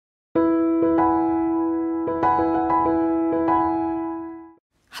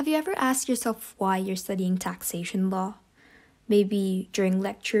you ever asked yourself why you're studying taxation law? Maybe during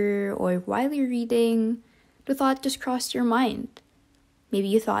lecture or while you're reading, the thought just crossed your mind. Maybe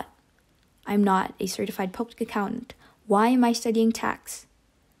you thought, I'm not a certified public accountant. Why am I studying tax?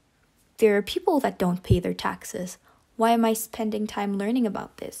 There are people that don't pay their taxes. Why am I spending time learning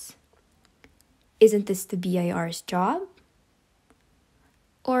about this? Isn't this the BIR's job?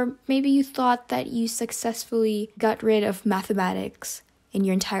 Or maybe you thought that you successfully got rid of mathematics in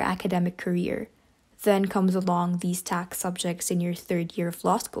your entire academic career. Then comes along these tax subjects in your third year of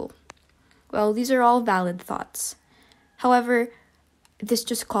law school. Well, these are all valid thoughts. However, this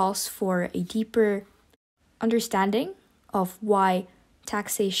just calls for a deeper understanding of why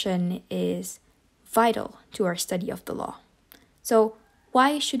taxation is vital to our study of the law. So,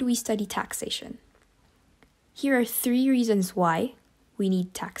 why should we study taxation? Here are 3 reasons why we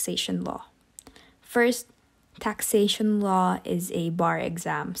need taxation law. First, taxation law is a bar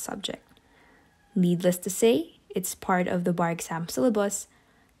exam subject. Needless to say, it's part of the bar exam syllabus,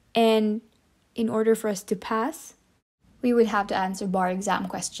 and in order for us to pass, we would have to answer bar exam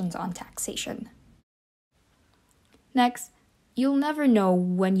questions on taxation. Next, you'll never know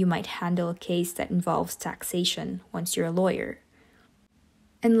when you might handle a case that involves taxation once you're a lawyer.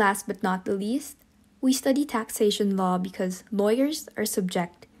 And last but not the least, we study taxation law because lawyers are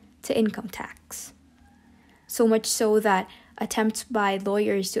subject to income tax. So much so that attempts by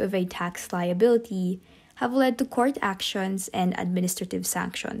lawyers to evade tax liability have led to court actions and administrative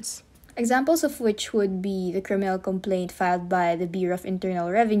sanctions. Examples of which would be the criminal complaint filed by the Bureau of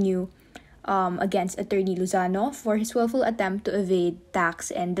Internal Revenue against Attorney Lozano for his willful attempt to evade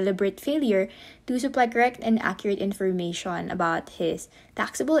tax and deliberate failure to supply correct and accurate information about his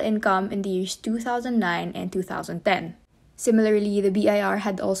taxable income in the years 2009 and 2010. Similarly, the BIR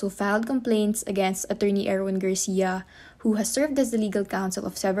had also filed complaints against Attorney Erwin Garcia, who has served as the legal counsel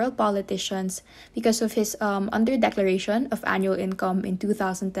of several politicians because of his under-declaration of annual income in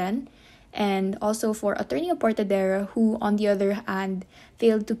 2010, and also for Attorney Portadera, who, on the other hand,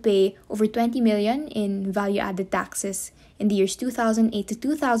 failed to pay over 20 million in value-added taxes in the years 2008 to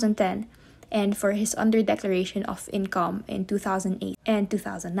 2010, and for his under-declaration of income in 2008 and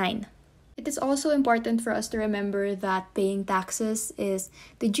 2009. It is also important for us to remember that paying taxes is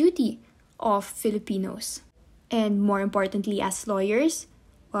the duty of Filipinos. And more importantly, as lawyers,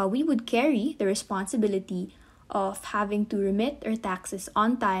 we would carry the responsibility of having to remit our taxes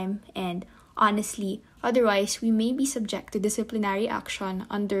on time and honestly, otherwise we may be subject to disciplinary action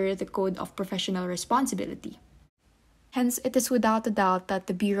under the Code of Professional Responsibility. Hence, it is without a doubt that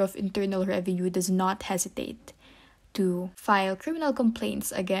the Bureau of Internal Revenue does not hesitate to file criminal complaints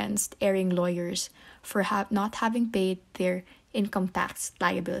against erring lawyers for not having paid their income tax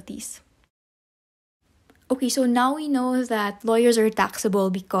liabilities. Okay, so now we know that lawyers are taxable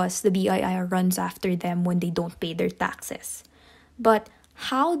because the BIR runs after them when they don't pay their taxes. But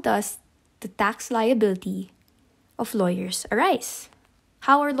how does the tax liability of lawyers arise?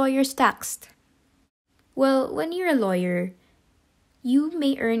 How are lawyers taxed? Well, when you're a lawyer, you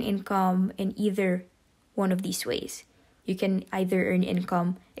may earn income in either one of these ways. You can either earn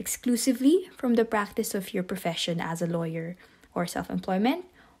income exclusively from the practice of your profession as a lawyer or self-employment,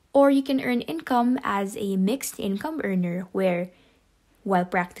 or you can earn income as a mixed income earner where, while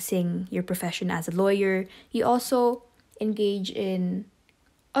practicing your profession as a lawyer, you also engage in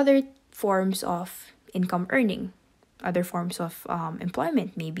other forms of income earning, other forms of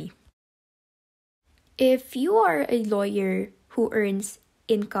employment maybe. If you are a lawyer who earns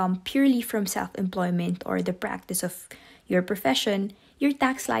income purely from self-employment or the practice of your profession, your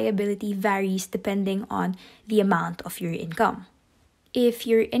tax liability varies depending on the amount of your income. If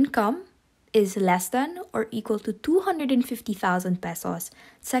your income is less than or equal to 250,000 pesos,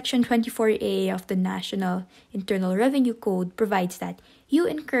 Section 24A of the National Internal Revenue Code provides that you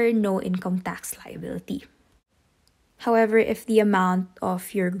incur no income tax liability. However, if the amount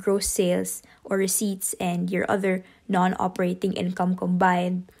of your gross sales or receipts and your other non-operating income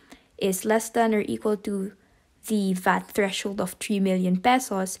combined is less than or equal to the VAT threshold of 3 million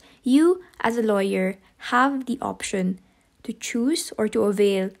pesos, you, as a lawyer, have the option to choose or to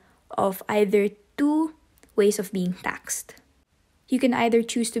avail of either 2 ways of being taxed. You can either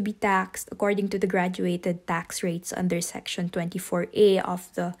choose to be taxed according to the graduated tax rates under Section 24A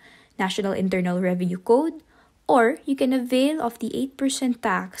of the National Internal Revenue Code, or you can avail of the 8%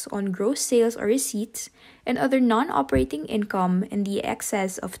 tax on gross sales or receipts and other non-operating income in the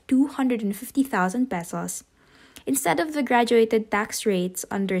excess of 250,000 pesos instead of the graduated tax rates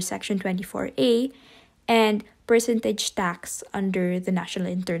under Section 24A and percentage tax under the National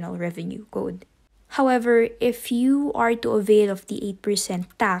Internal Revenue Code. However, if you are to avail of the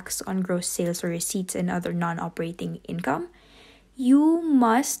 8% tax on gross sales or receipts and other non-operating income, you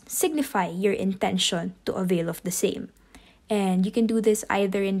must signify your intention to avail of the same. And you can do this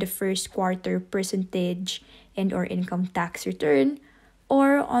either in the first quarter percentage and/or income tax return,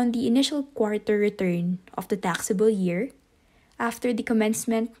 or on the initial quarter return of the taxable year after the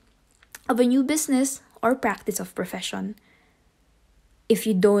commencement of a new business or practice of profession. If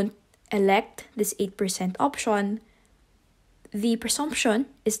you don't elect this 8% option, the presumption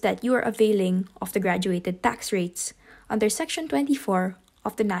is that you are availing of the graduated tax rates under Section 24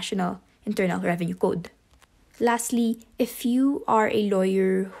 of the National Internal Revenue Code. Lastly, if you are a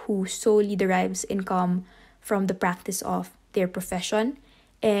lawyer who solely derives income from the practice of their profession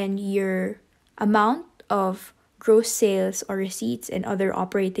and your amount of gross sales or receipts and other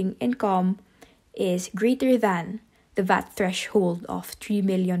operating income is greater than the VAT threshold of 3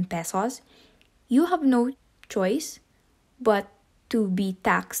 million pesos, you have no choice but to be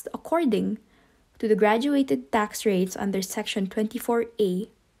taxed according to the graduated tax rates under Section 24A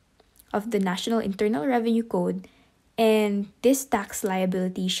of the National Internal Revenue Code, and this tax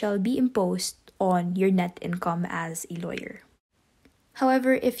liability shall be imposed on your net income as a lawyer.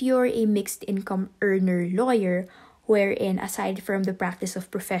 However, if you're a mixed income earner lawyer, wherein aside from the practice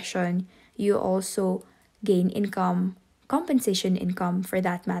of profession, you also gain income, compensation income for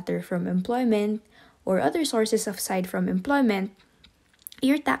that matter, from employment or other sources aside from employment,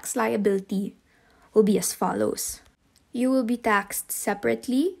 your tax liability will be as follows. You will be taxed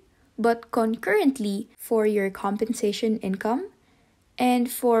separately but concurrently for your compensation income and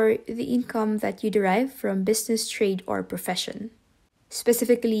for the income that you derive from business, trade, or profession.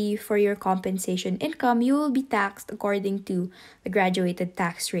 Specifically, for your compensation income, you will be taxed according to the graduated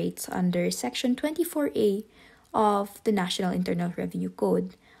tax rates under Section 24A of the National Internal Revenue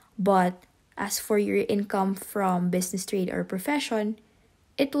Code. But as for your income from business, trade, or profession,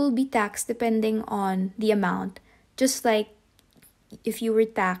 it will be taxed depending on the amount, just like if you were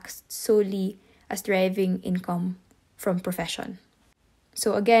taxed solely as deriving income from profession.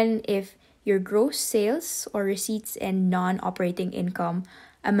 So again, if your gross sales or receipts and non-operating income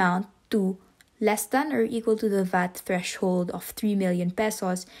amount to less than or equal to the VAT threshold of 3 million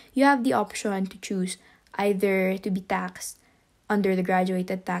pesos, you have the option to choose either to be taxed under the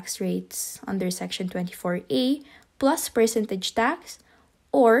graduated tax rates under Section 24A plus percentage tax,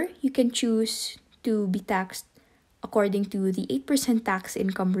 or you can choose to be taxed according to the 8% tax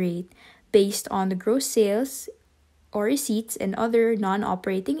income rate based on the gross sales or receipts and other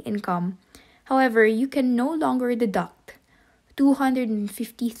non-operating income. However, you can no longer deduct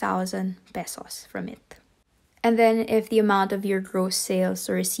 250,000 pesos from it. And then if the amount of your gross sales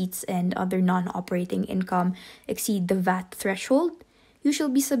or receipts and other non-operating income exceed the VAT threshold, you shall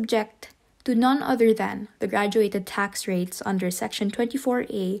be subject to none other than the graduated tax rates under Section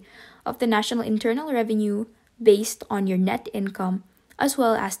 24A of the National Internal Revenue based on your net income, as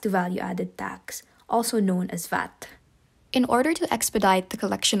well as to value-added tax, also known as VAT. In order to expedite the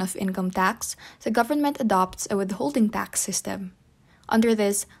collection of income tax, the government adopts a withholding tax system. Under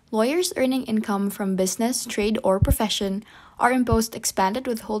this, lawyers earning income from business, trade, or profession are imposed expanded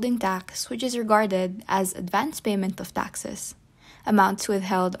withholding tax, which is regarded as advance payment of taxes. Amounts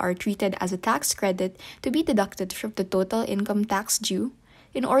withheld are treated as a tax credit to be deducted from the total income tax due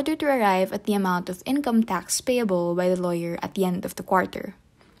in order to arrive at the amount of income tax payable by the lawyer at the end of the quarter.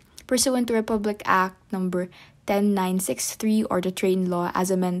 Pursuant to Republic Act No. 10963 or the Train Law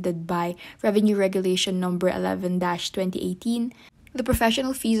as amended by Revenue Regulation No. 11-2018, the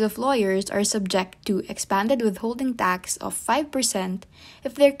professional fees of lawyers are subject to expanded withholding tax of 5%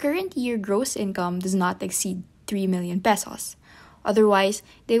 if their current year gross income does not exceed 3 million pesos. Otherwise,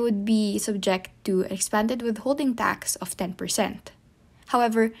 they would be subject to expanded withholding tax of 10%.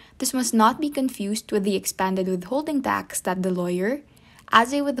 However, this must not be confused with the expanded withholding tax that the lawyer,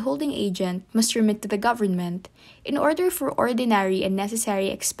 as a withholding agent, must remit to the government in order for ordinary and necessary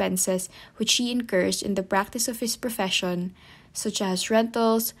expenses which he incurs in the practice of his profession, such as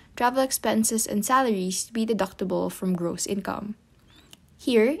rentals, travel expenses, and salaries, to be deductible from gross income.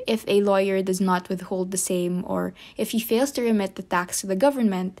 Here, if a lawyer does not withhold the same or if he fails to remit the tax to the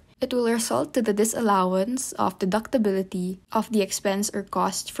government, it will result to the disallowance of deductibility of the expense or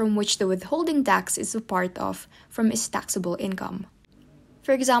cost from which the withholding tax is a part of from his taxable income.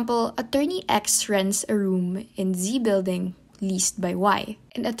 For example, Attorney X rents a room in Z building leased by Y,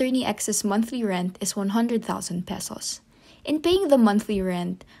 and Attorney X's monthly rent is 100,000 pesos. In paying the monthly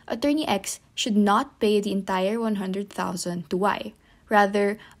rent, Attorney X should not pay the entire 100,000 to Y.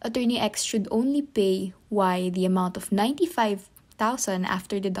 Rather, Attorney X should only pay Y the amount of 95,000 $5,000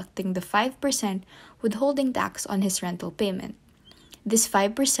 after deducting the 5% withholding tax on his rental payment. This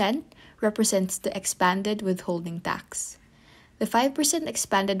 5% represents the expanded withholding tax. The 5%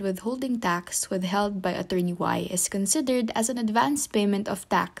 expanded withholding tax withheld by attorney Y is considered as an advance payment of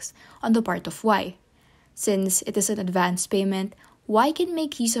tax on the part of Y. Since it is an advance payment, Y can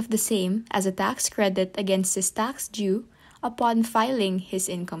make use of the same as a tax credit against his tax due upon filing his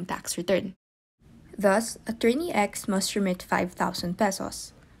income tax return. Thus, attorney X must remit 5,000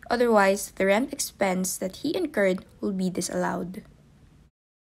 pesos. Otherwise, the rent expense that he incurred will be disallowed.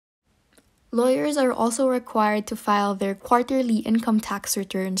 Lawyers are also required to file their quarterly income tax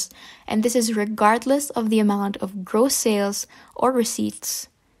returns, and this is regardless of the amount of gross sales or receipts,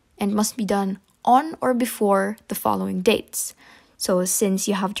 and must be done on or before the following dates. So since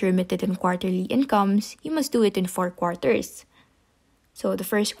you have to remit it in quarterly incomes, you must do it in 4 quarters. So the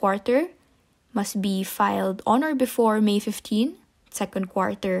first quarter must be filed on or before May 15, second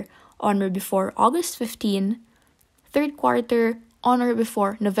quarter on or before August 15, third quarter on or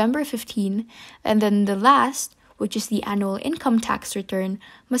before November 15, and then the last, which is the annual income tax return,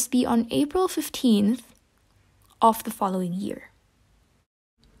 must be on April 15th of the following year.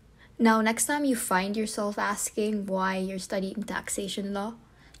 Now, next time you find yourself asking why you're studying taxation law,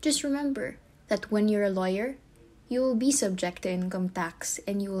 just remember that when you're a lawyer, you will be subject to income tax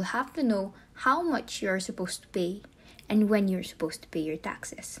and you will have to know how much you are supposed to pay and when you're supposed to pay your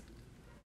taxes.